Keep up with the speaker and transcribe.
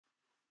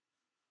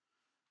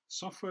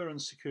Software and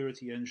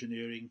Security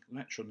Engineering,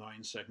 Lecture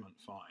 9, Segment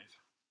 5.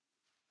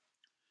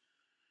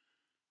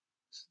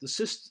 The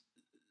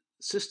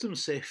system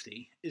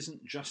safety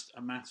isn't just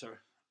a matter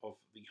of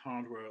the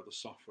hardware, the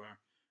software,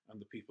 and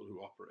the people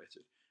who operate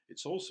it.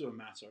 It's also a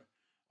matter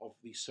of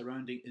the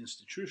surrounding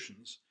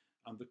institutions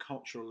and the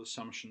cultural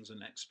assumptions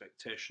and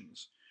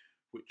expectations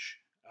which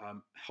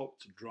help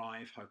to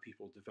drive how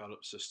people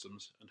develop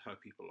systems and how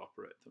people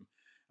operate them.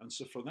 And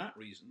so for that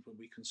reason, when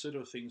we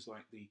consider things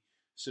like the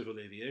civil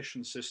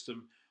aviation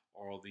system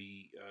or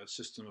the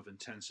system of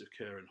intensive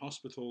care in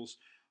hospitals,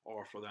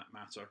 or for that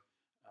matter,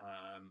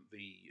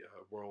 the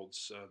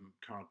world's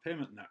card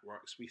payment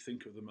networks, we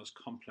think of them as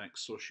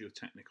complex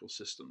socio-technical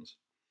systems.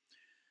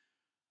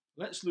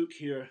 Let's look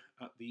here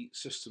at the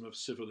system of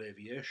civil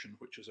aviation,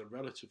 which is a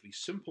relatively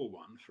simple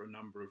one for a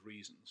number of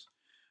reasons.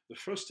 The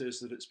first is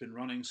that it's been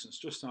running since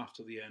just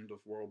after the end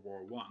of World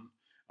War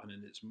I, and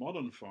in its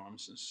modern form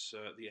since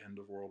the end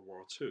of World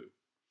War II.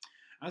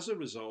 As a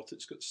result,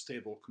 it's got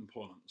stable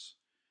components.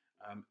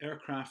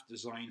 Aircraft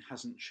design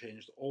hasn't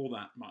changed all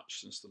that much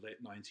since the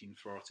late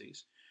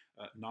 1940s.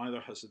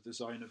 Neither has the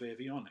design of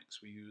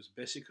avionics. We use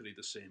basically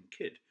the same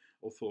kit,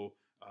 although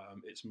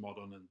it's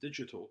modern and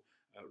digital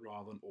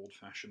rather than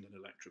old-fashioned and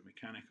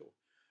electromechanical.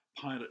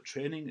 Pilot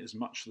training is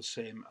much the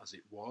same as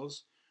it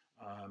was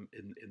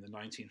in the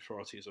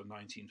 1940s or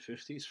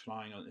 1950s.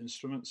 Flying on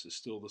instruments is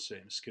still the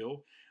same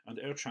skill, and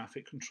air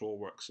traffic control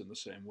works in the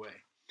same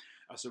way.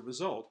 As a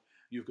result,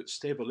 you've got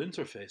stable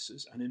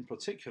interfaces, and in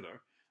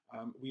particular,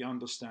 we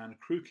understand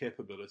crew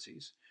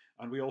capabilities,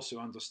 and we also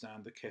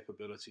understand the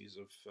capabilities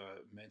of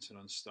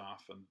maintenance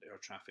staff and air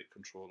traffic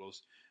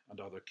controllers and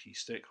other key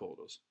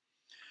stakeholders.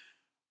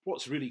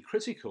 What's really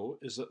critical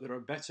is that there are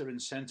better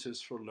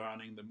incentives for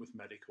learning than with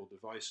medical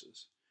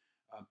devices.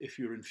 If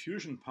your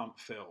infusion pump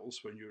fails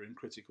when you're in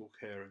critical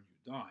care and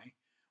you die,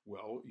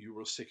 well, you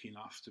were sick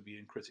enough to be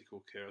in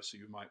critical care, so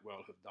you might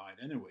well have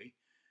died anyway.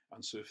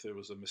 And so if there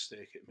was a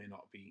mistake, it may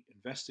not be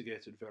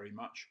investigated very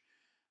much.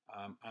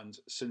 And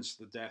since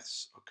the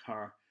deaths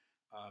occur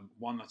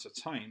one at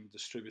a time,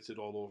 distributed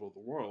all over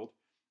the world,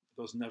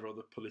 there's never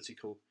the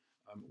political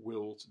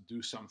will to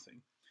do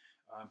something.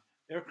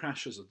 Air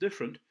crashes are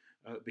different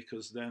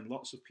because then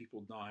lots of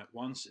people die at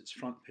once. It's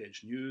front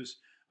page news.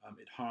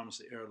 It harms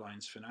the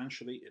airlines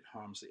financially. It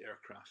harms the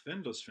aircraft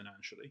vendors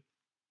financially.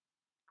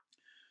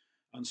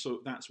 And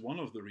so that's one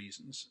of the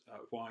reasons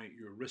why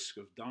your risk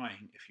of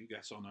dying if you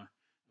get on a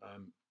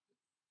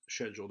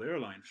scheduled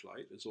airline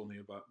flight is only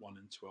about 1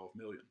 in 12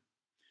 million.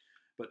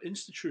 But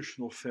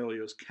institutional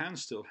failures can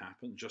still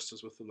happen, just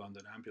as with the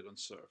London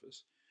Ambulance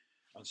Service.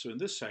 And so in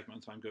this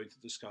segment, I'm going to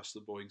discuss the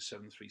Boeing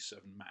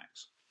 737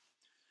 MAX.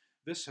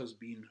 This has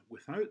been,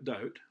 without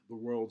doubt, the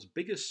world's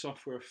biggest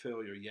software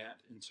failure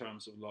yet in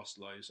terms of lost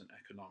lives and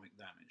economic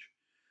damage.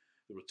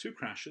 There were 2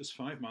 crashes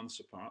 5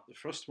 months apart. The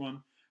first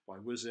one by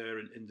Wizz Air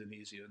in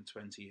Indonesia in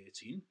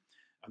 2018,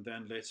 and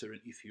then later in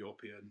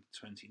Ethiopia in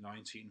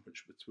 2019,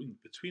 which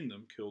between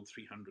them killed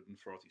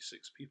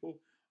 346 people,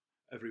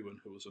 everyone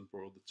who was on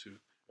board the 2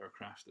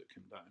 aircraft that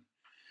came down.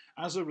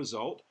 As a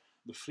result,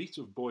 the fleet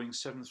of Boeing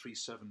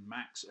 737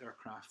 MAX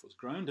aircraft was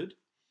grounded,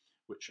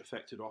 which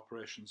affected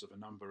operations of a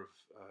number of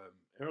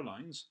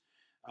airlines,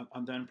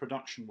 and then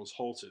production was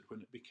halted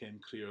when it became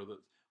clear that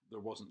there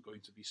wasn't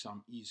going to be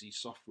some easy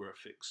software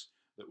fix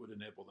that would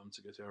enable them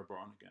to get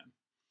airborne again.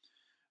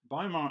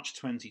 By March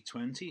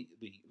 2020,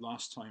 the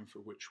last time for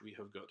which we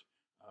have got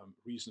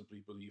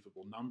reasonably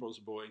believable numbers,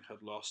 Boeing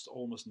had lost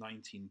almost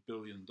 $19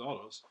 billion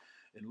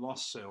in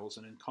lost sales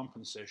and in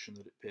compensation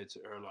that it paid to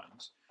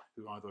airlines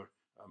who either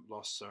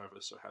lost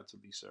service or had to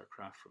lease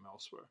aircraft from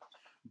elsewhere.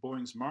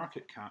 Boeing's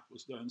market cap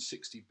was down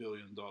 $60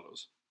 billion.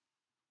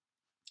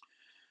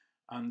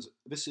 And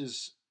this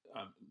is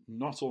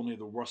not only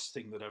the worst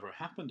thing that ever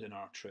happened in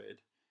our trade,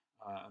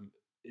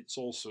 it's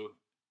also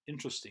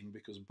interesting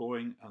because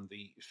Boeing and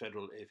the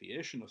Federal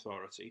Aviation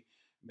Authority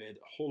made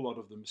a whole lot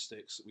of the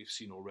mistakes that we've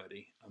seen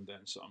already, and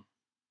then some.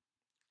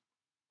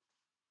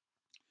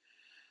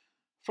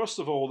 First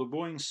of all, the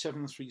Boeing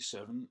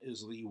 737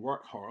 is the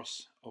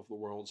workhorse of the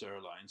world's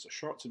airlines, a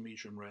short to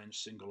medium range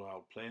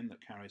single-aisle plane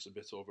that carries a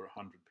bit over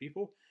 100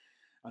 people,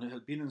 and it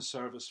had been in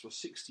service for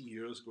 60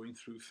 years, going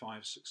through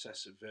 5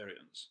 successive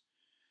variants.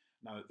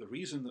 Now, the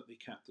reason that they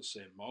kept the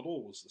same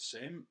model was the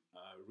same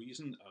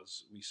reason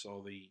as we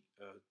saw the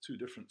 2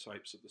 different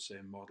types of the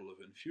same model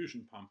of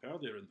infusion pump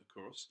earlier in the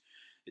course.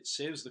 It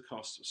saves the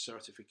cost of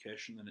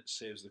certification and it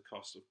saves the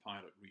cost of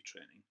pilot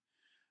retraining.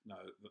 Now,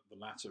 the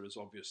latter is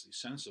obviously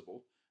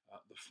sensible.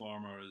 The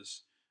former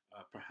is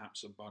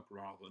perhaps a bug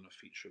rather than a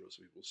feature, as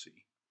we will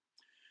see.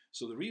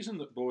 So the reason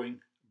that Boeing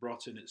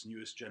brought in its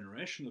newest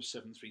generation of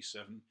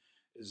 737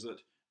 is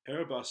that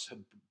Airbus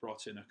had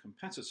brought in a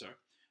competitor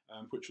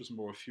which was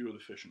more fuel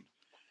efficient.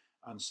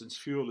 And since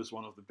fuel is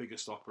one of the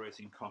biggest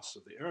operating costs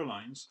of the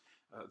airlines,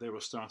 they were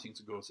starting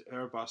to go to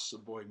Airbus, so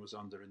Boeing was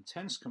under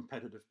intense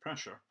competitive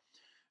pressure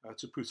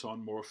to put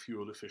on more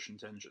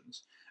fuel-efficient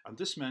engines. And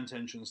this meant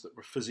engines that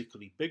were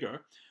physically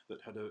bigger,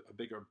 that had a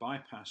bigger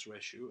bypass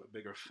ratio, a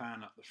bigger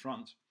fan at the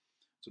front,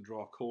 to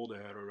draw cold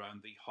air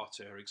around the hot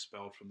air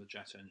expelled from the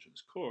jet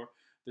engine's core.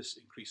 This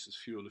increases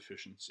fuel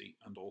efficiency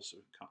and also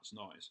cuts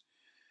noise.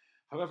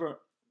 However,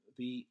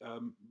 the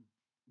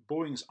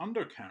Boeing's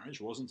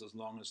undercarriage wasn't as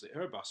long as the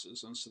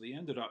Airbus's, and so they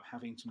ended up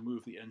having to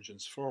move the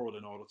engines forward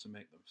in order to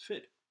make them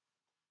fit.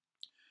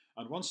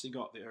 And once they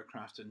got the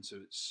aircraft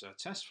into its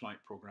test flight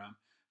program,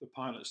 the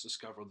pilots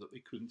discovered that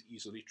they couldn't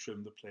easily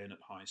trim the plane at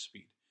high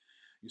speed.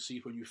 You see,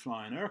 when you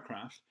fly an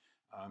aircraft,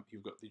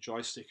 you've got the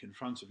joystick in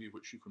front of you,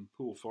 which you can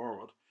pull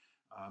forward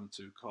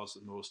to cause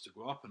the nose to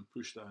go up and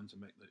push down to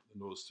make the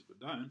nose to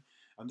go down.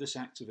 And this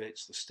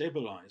activates the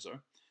stabilizer,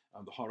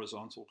 the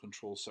horizontal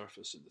control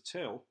surface in the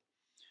tail.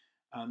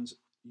 And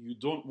you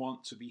don't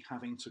want to be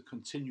having to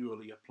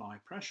continually apply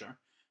pressure.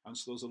 And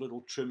so there's a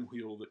little trim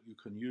wheel that you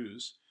can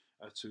use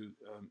to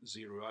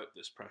zero out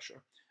this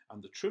pressure.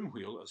 And the trim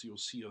wheel, as you'll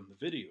see on the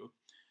video,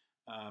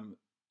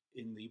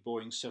 in the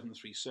Boeing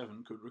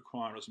 737 could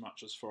require as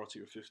much as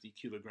 40 or 50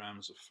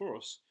 kilograms of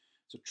force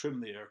to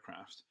trim the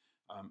aircraft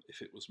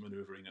if it was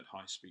maneuvering at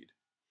high speed.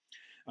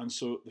 And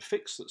so the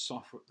fix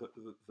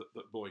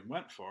that Boeing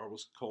went for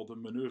was called the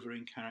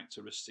Maneuvering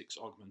Characteristics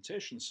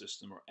Augmentation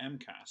System, or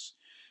MCAS.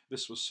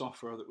 This was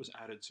software that was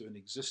added to an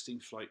existing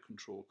flight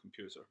control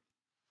computer.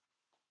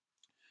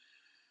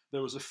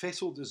 There was a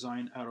fatal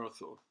design error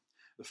though.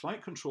 The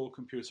flight control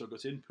computer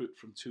got input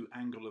from two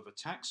angle of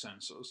attack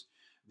sensors.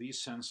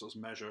 These sensors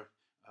measure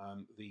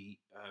the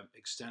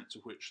extent to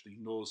which the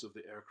nose of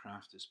the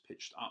aircraft is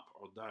pitched up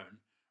or down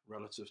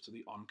relative to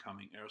the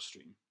oncoming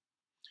airstream.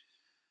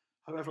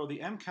 However, the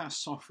MCAS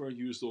software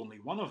used only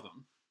one of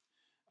them,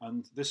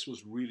 and this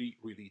was really,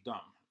 really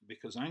dumb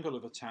because angle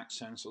of attack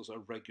sensors are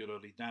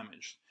regularly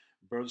damaged.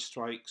 Bird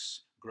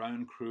strikes,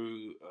 ground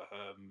crew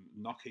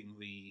knocking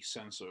the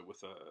sensor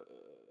with a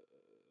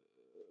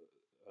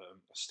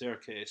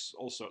staircase,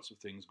 all sorts of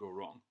things go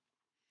wrong.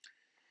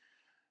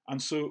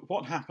 And so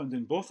what happened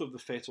in both of the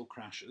fatal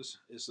crashes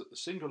is that the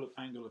single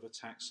angle of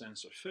attack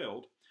sensor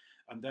failed,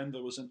 and then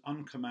there was an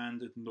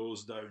uncommanded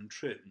nose down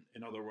trim.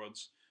 In other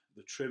words,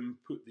 the trim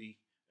put the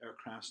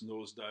aircraft's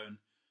nose down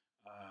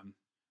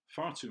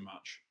far too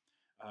much,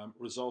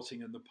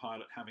 resulting in the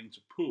pilot having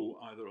to pull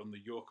either on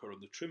the yoke or on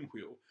the trim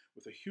wheel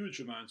with a huge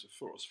amount of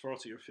force,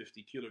 40 or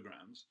 50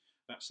 kilograms.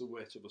 That's the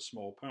weight of a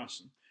small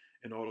person,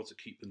 in order to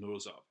keep the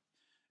nose up.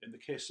 In the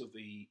case of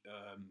the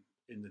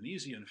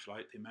Indonesian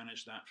flight, they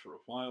managed that for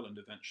a while and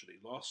eventually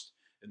lost.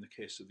 In the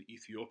case of the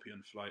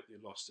Ethiopian flight, they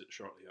lost it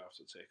shortly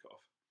after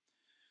takeoff.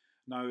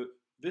 Now,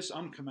 this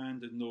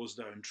uncommanded nose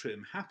down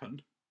trim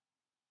happened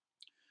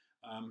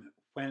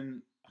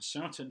when a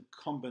certain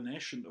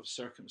combination of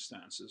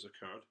circumstances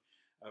occurred,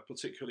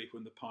 particularly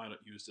when the pilot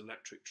used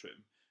electric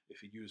trim. If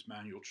he used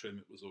manual trim,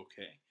 it was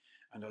okay.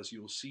 And as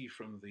you'll see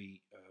from the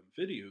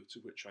video to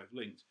which I've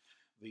linked,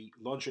 the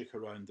logic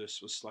around this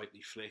was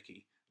slightly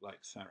flaky,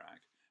 like Tharag.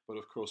 But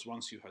of course,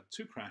 once you had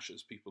two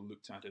crashes, people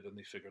looked at it and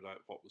they figured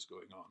out what was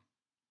going on.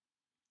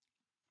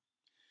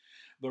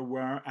 There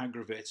were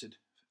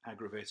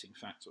aggravating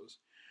factors.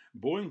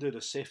 Boeing did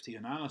a safety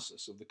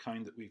analysis of the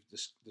kind that we've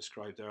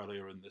described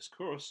earlier in this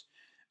course,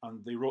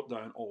 and they wrote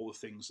down all the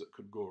things that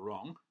could go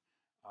wrong,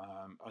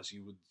 as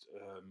you would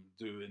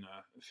do in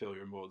a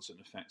failure modes and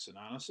effects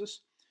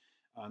analysis.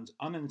 And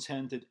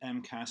unintended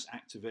MCAS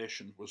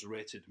activation was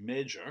rated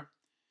major,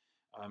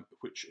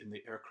 which in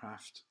the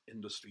aircraft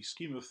industry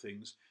scheme of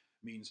things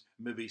means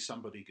maybe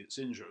somebody gets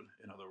injured.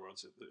 In other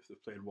words, if the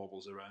plane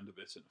wobbles around a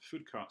bit and a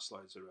food cart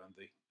slides around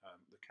the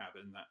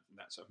cabin,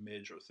 that's a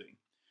major thing.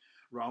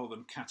 Rather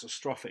than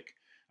catastrophic,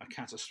 a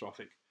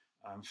catastrophic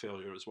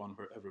failure is one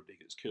where everybody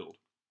gets killed.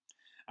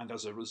 And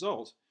as a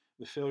result,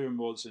 the failure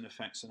modes and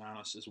effects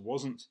analysis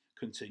wasn't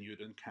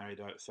continued and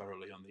carried out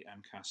thoroughly on the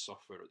MCAS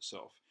software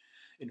itself.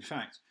 In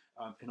fact,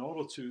 in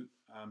order to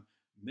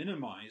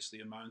minimize the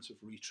amount of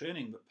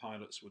retraining that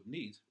pilots would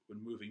need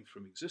when moving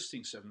from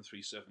existing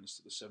 737s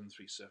to the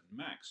 737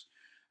 MAX,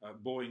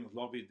 Boeing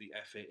lobbied the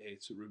FAA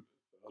to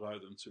allow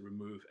them to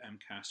remove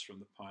MCAS from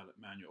the pilot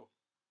manual.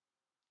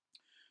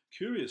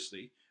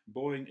 Curiously,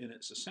 Boeing in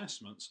its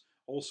assessments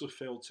also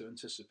failed to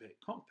anticipate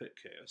cockpit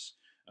chaos,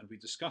 and we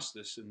discussed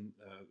this in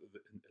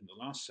the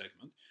last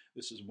segment.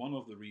 This is one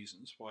of the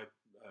reasons why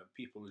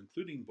people,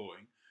 including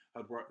Boeing,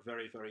 had worked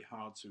very, very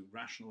hard to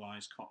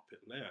rationalize cockpit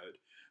layout,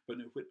 but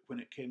when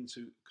it came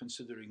to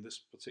considering this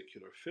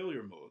particular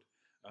failure mode,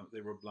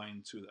 they were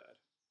blind to that.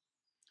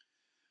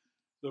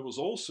 There was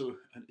also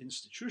an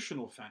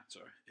institutional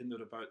factor in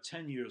that about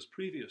 10 years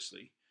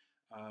previously,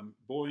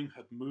 Boeing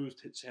had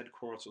moved its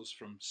headquarters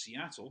from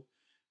Seattle,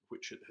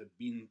 which it had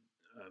been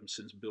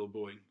since Bill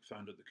Boeing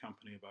founded the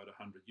company about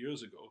 100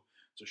 years ago,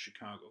 to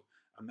Chicago.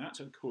 And that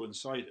had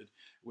coincided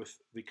with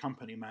the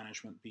company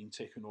management being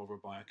taken over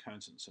by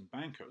accountants and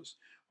bankers,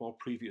 while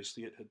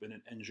previously it had been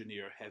an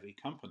engineer-heavy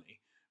company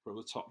where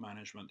the top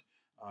management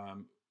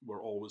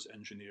were always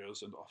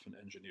engineers, and often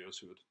engineers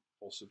who had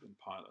also been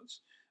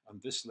pilots.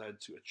 And this led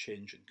to a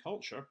change in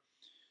culture,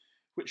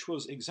 which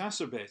was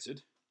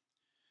exacerbated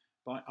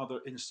by other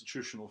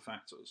institutional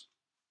factors.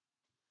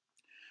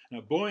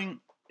 Now, Boeing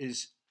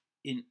is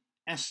in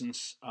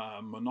essence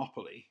a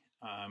monopoly,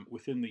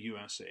 within the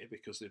USA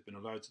because they've been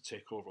allowed to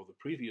take over the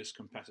previous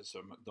competitor,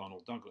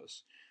 McDonnell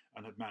Douglas,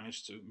 and had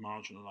managed to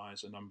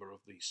marginalize a number of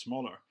the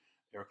smaller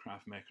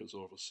aircraft makers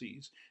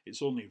overseas.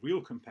 Its only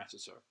real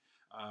competitor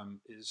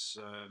is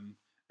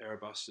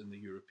Airbus in the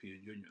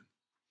European Union.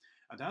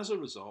 And as a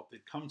result,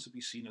 they'd come to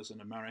be seen as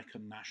an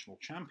American national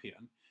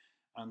champion,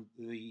 and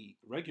the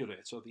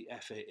regulator, the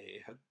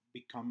FAA, had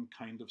become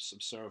kind of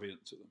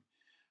subservient to them.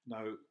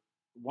 Now,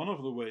 one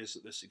of the ways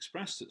that this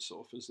expressed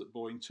itself is that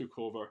Boeing took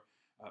over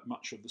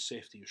much of the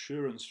safety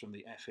assurance from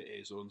the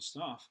FAA's own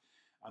staff,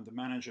 and the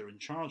manager in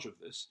charge of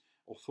this,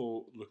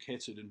 although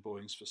located in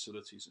Boeing's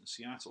facilities in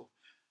Seattle,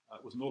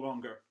 was no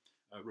longer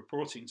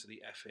reporting to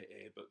the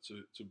FAA but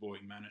to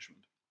Boeing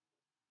management.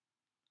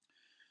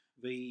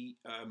 The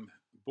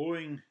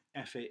Boeing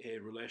FAA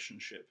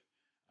relationship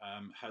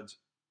had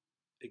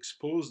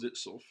exposed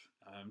itself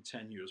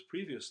 10 years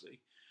previously.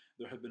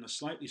 There had been a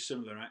slightly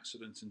similar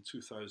accident in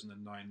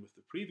 2009 with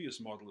the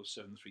previous model of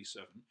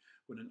 737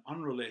 when an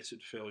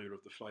unrelated failure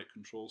of the flight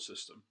control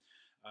system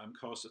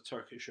caused a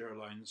Turkish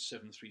Airlines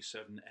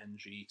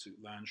 737NG to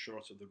land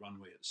short of the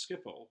runway at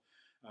Schiphol,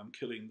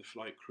 killing the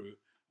flight crew,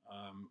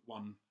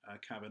 one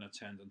cabin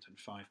attendant and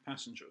 5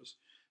 passengers.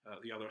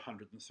 The other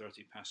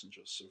 130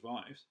 passengers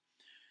survived.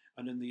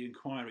 And in the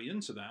inquiry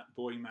into that,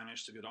 Boeing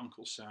managed to get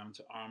Uncle Sam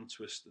to arm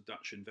twist the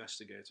Dutch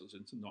investigators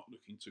into not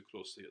looking too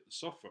closely at the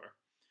software.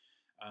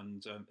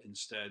 And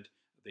instead,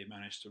 they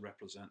managed to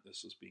represent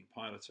this as being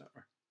pilot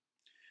error.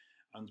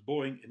 And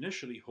Boeing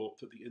initially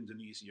hoped that the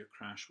Indonesia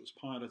crash was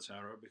pilot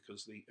error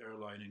because the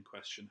airline in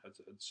question had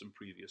had some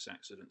previous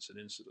accidents and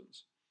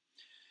incidents.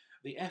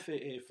 The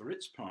FAA, for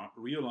its part,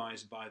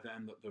 realized by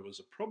then that there was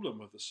a problem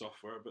with the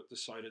software, but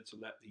decided to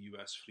let the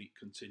US fleet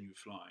continue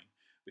flying,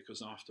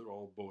 because after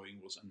all,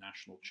 Boeing was a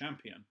national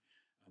champion,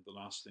 and the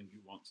last thing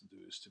you want to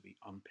do is to be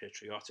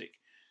unpatriotic,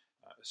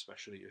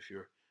 especially if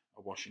you're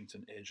a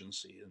Washington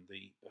agency in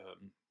the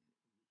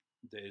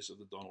days of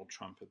the Donald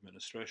Trump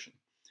administration.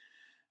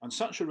 And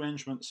such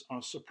arrangements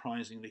are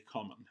surprisingly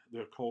common.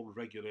 They're called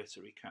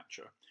regulatory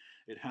capture.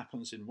 It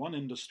happens in one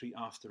industry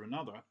after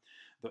another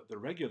that the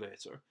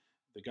regulator,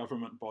 the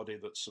government body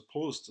that's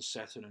supposed to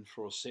set and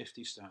enforce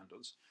safety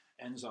standards,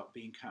 ends up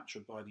being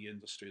captured by the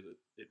industry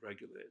that it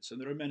regulates. And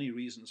there are many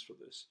reasons for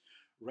this.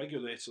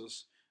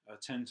 Regulators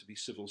tend to be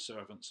civil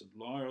servants and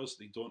lawyers.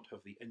 They don't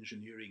have the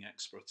engineering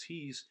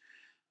expertise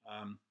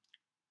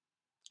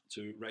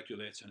to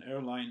regulate an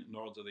airline,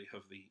 nor do they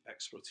have the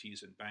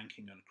expertise in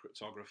banking and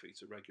cryptography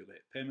to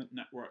regulate payment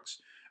networks,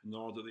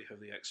 nor do they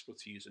have the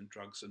expertise in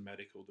drugs and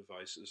medical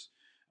devices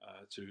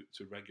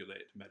to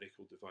regulate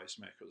medical device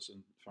makers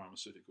and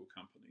pharmaceutical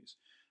companies.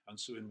 And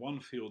so in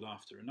one field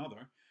after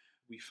another,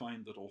 we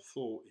find that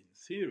although in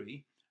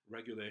theory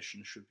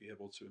regulation should be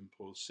able to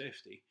impose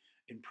safety,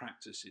 in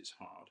practice it's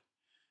hard.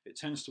 It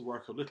tends to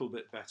work a little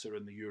bit better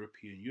in the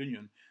European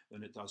Union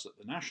than it does at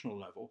the national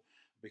level,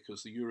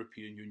 because the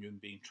European Union,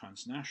 being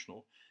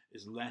transnational,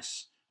 is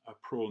less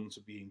prone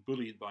to being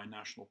bullied by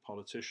national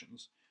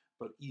politicians,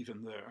 but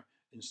even there,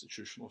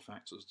 institutional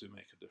factors do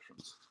make a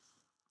difference.